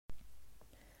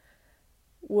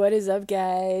What is up,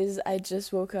 guys? I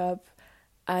just woke up.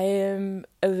 I am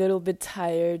a little bit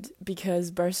tired because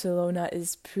Barcelona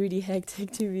is pretty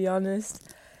hectic, to be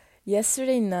honest.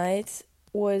 Yesterday night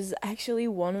was actually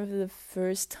one of the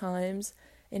first times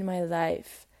in my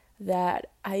life that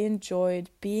I enjoyed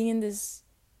being in this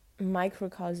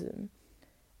microcosm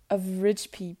of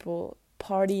rich people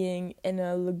partying in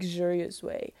a luxurious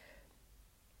way.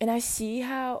 And I see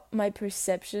how my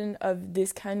perception of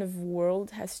this kind of world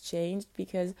has changed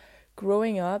because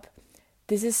growing up,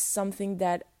 this is something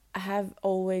that I have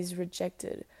always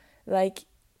rejected. Like,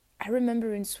 I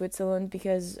remember in Switzerland,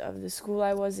 because of the school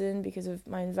I was in, because of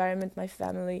my environment, my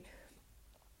family,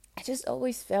 I just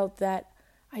always felt that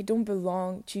I don't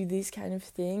belong to these kind of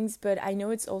things. But I know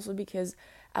it's also because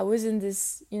I was in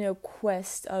this,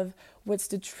 quest of what's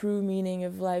the true meaning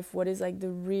of life, what is like the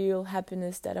real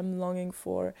happiness that I'm longing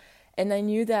for. And I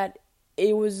knew that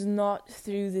it was not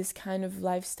through this kind of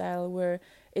lifestyle where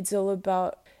it's all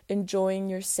about enjoying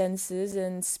your senses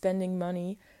and spending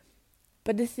money.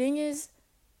 But the thing is,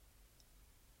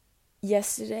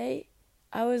 yesterday,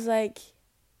 I was like,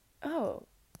 oh,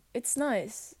 it's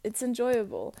nice, it's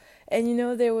enjoyable. And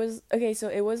so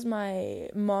it was my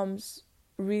mom's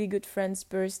really good friend's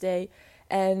birthday,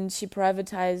 and she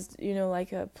privatized,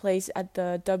 like a place at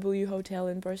the W Hotel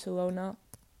in Barcelona.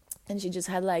 And she just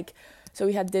had so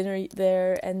we had dinner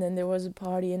there, and then there was a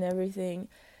party and everything.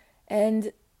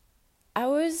 And I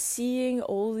was seeing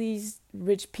all these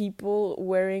rich people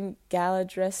wearing gala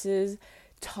dresses,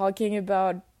 talking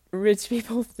about rich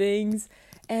people things,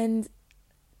 and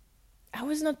I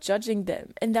was not judging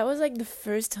them. And that was like the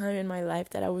first time in my life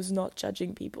that I was not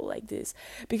judging people like this.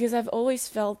 Because I've always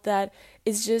felt that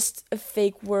it's just a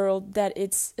fake world, that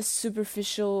it's a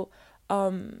superficial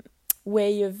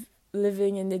way of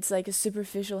living, and it's like a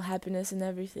superficial happiness and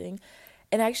everything.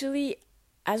 And actually,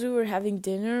 as we were having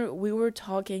dinner, we were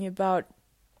talking about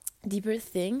deeper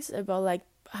things, about like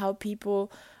how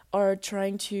people are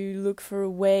trying to look for a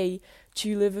way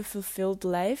to live a fulfilled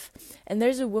life. And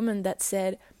there's a woman that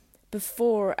said,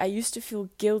 before, I used to feel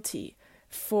guilty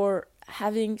for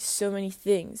having so many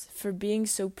things, for being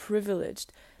so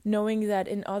privileged, knowing that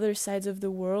in other sides of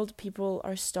the world people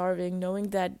are starving, knowing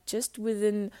that just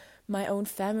within my own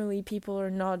family people are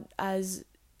not as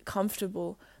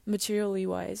comfortable materially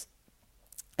wise.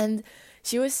 And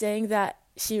she was saying that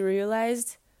she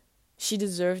realized she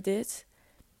deserved it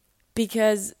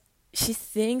because she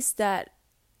thinks that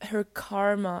her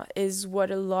karma is what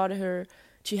allowed her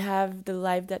to have the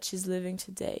life that she's living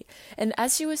today. And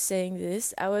as she was saying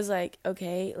this, I was like,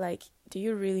 okay, like, do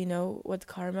you really know what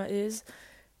karma is?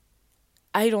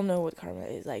 I don't know what karma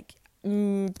is.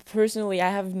 Personally, I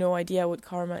have no idea what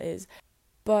karma is.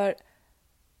 But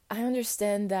I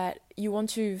understand that you want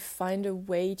to find a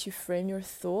way to frame your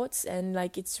thoughts, and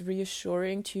like it's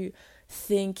reassuring to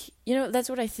think, that's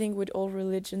what I think with all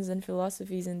religions and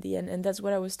philosophies in the end. And that's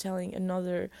what I was telling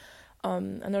another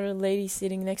lady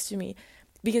sitting next to me.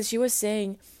 Because she was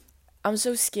saying, I'm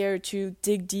so scared to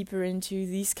dig deeper into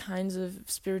these kinds of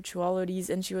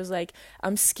spiritualities. And she was like,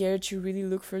 I'm scared to really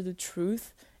look for the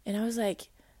truth. And I was like,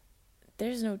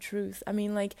 there's no truth. I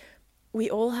mean, like, we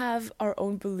all have our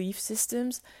own belief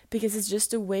systems because it's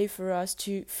just a way for us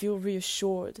to feel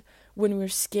reassured when we're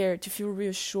scared, to feel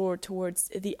reassured towards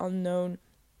the unknown.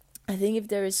 I think if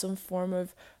there is some form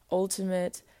of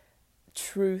ultimate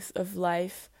truth of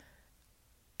life,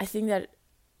 I think that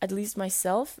at least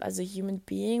myself as a human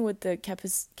being with the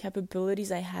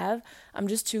capabilities I have, I'm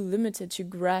just too limited to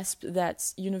grasp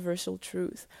that universal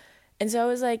truth. And so I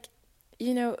was like,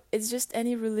 it's just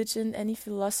any religion, any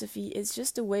philosophy, it's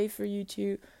just a way for you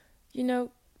to,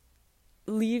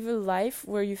 live a life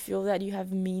where you feel that you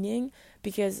have meaning,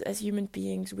 because as human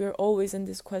beings, we're always in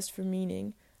this quest for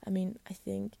meaning. I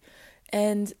think.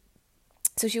 And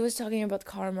so she was talking about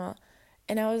karma,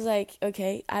 and I was like,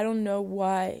 okay, I don't know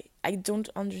why. I don't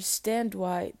understand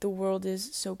why the world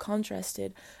is so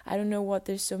contrasted. I don't know what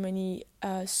there's so many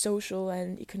social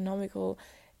and economical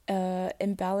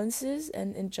imbalances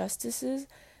and injustices.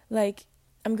 Like,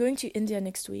 I'm going to India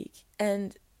next week,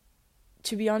 and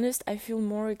to be honest, I feel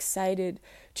more excited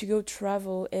to go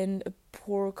travel in a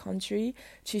poor country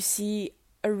to see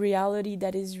a reality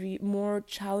that is more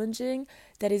challenging,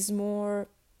 that is more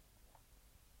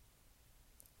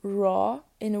raw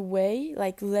in a way,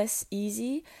 like less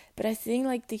easy. But I think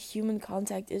like the human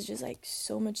contact is just like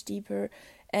so much deeper,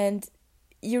 and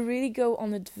you really go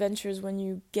on adventures when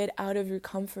you get out of your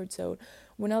comfort zone.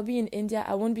 When I'll be in India,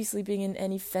 I won't be sleeping in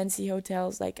any fancy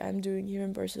hotels like I'm doing here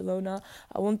in Barcelona.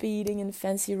 I won't be eating in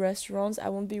fancy restaurants. I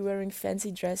won't be wearing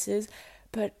fancy dresses.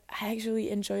 But I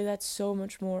actually enjoy that so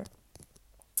much more.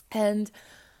 And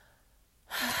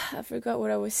I forgot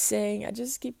what I was saying. I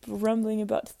just keep rambling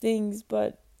about things,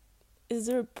 but is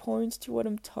there a point to what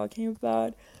I'm talking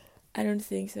about? I don't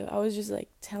think so. I was just like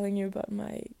telling you about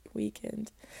my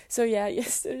weekend. So yeah,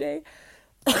 yesterday.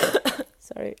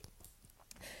 Sorry.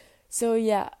 So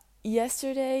yeah,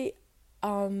 yesterday,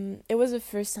 it was the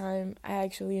first time I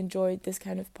actually enjoyed this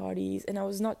kind of parties, and I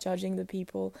was not judging the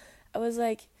people. I was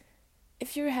like,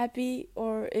 if you're happy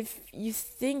or if you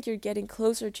think you're getting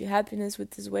closer to happiness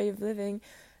with this way of living,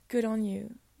 good on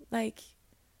you. Like,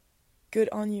 good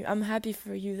on you. I'm happy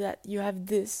for you that you have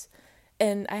this,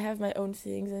 and I have my own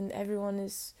things, and everyone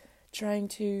is trying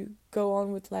to go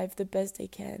on with life the best they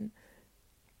can.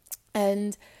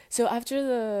 And so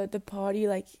after the party,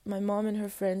 like my mom and her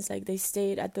friends, like they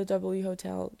stayed at the W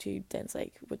Hotel to dance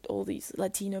like with all these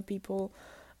Latino people.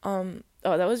 Oh,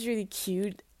 that was really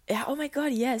cute. Yeah, oh my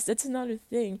god, yes, that's another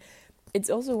thing. It's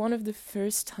also one of the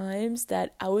first times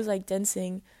that I was like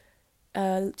dancing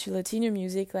to Latino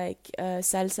music, like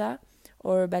salsa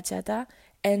or bachata,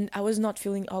 and I was not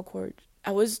feeling awkward.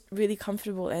 I was really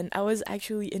comfortable and I was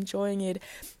actually enjoying it.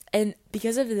 And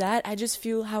because of that, I just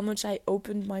feel how much I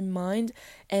opened my mind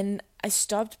and I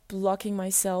stopped blocking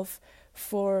myself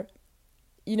for,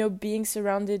 being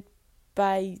surrounded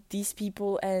by these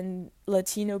people and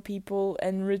Latino people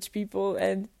and rich people.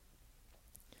 And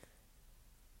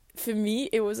for me,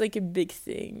 it was like a big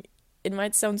thing. It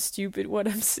might sound stupid what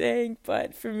I'm saying,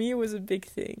 but for me, it was a big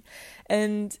thing.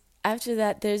 And after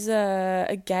that, there's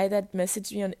a guy that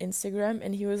messaged me on Instagram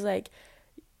and he was like,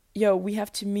 yo, we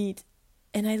have to meet.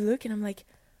 And I look and I'm like,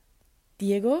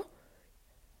 Diego?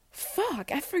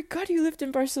 Fuck, I forgot you lived in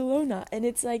Barcelona. And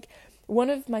it's like one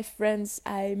of my friends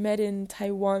I met in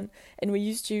Taiwan, and we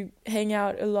used to hang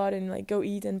out a lot and like go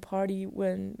eat and party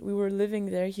when we were living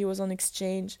there. He was on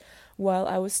exchange while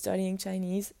I was studying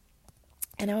Chinese.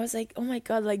 And I was like, oh my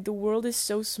god, like the world is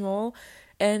so small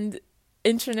and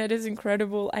internet is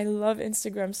incredible. I love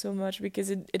Instagram so much because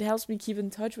it helps me keep in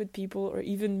touch with people or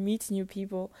even meet new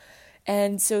people.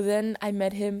 And so then I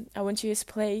met him. I went to his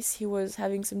place. He was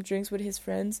having some drinks with his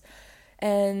friends.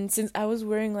 And since I was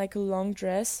wearing like a long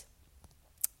dress,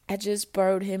 I just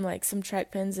borrowed him like some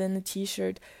track pants and a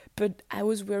t-shirt. But I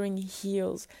was wearing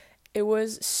heels. It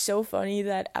was so funny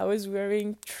that I was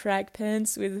wearing track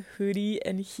pants with hoodie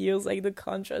and heels. Like the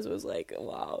contrast was like,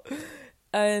 wow.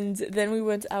 And then we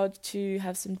went out to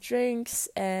have some drinks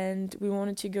and we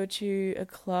wanted to go to a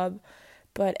club,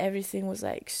 but everything was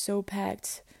like so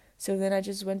packed. So then I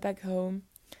just went back home,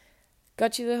 got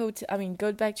back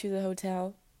to the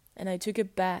hotel, and I took a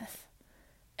bath.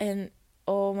 And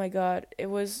oh my god, it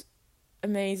was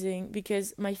amazing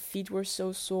because my feet were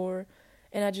so sore.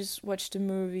 And I just watched a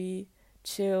movie,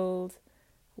 chilled,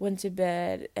 went to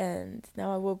bed, and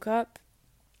now I woke up.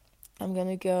 I'm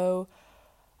gonna go.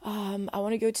 I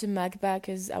want to go to Magba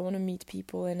because I want to meet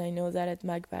people, and I know that at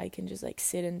Magba I can just like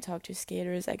sit and talk to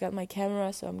skaters. I got my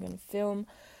camera, so I'm gonna film,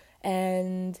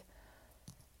 and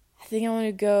I think I want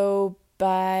to go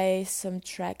buy some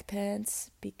track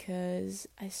pants because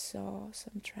I saw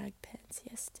some track pants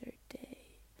yesterday.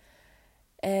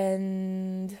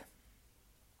 And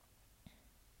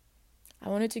I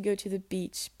wanted to go to the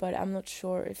beach, but I'm not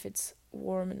sure if it's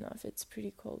warm enough. It's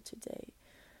pretty cold today.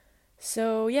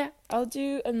 So yeah, I'll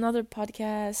do another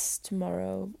podcast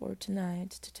tomorrow or tonight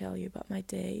to tell you about my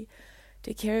day.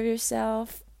 Take care of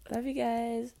yourself. Love you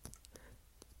guys.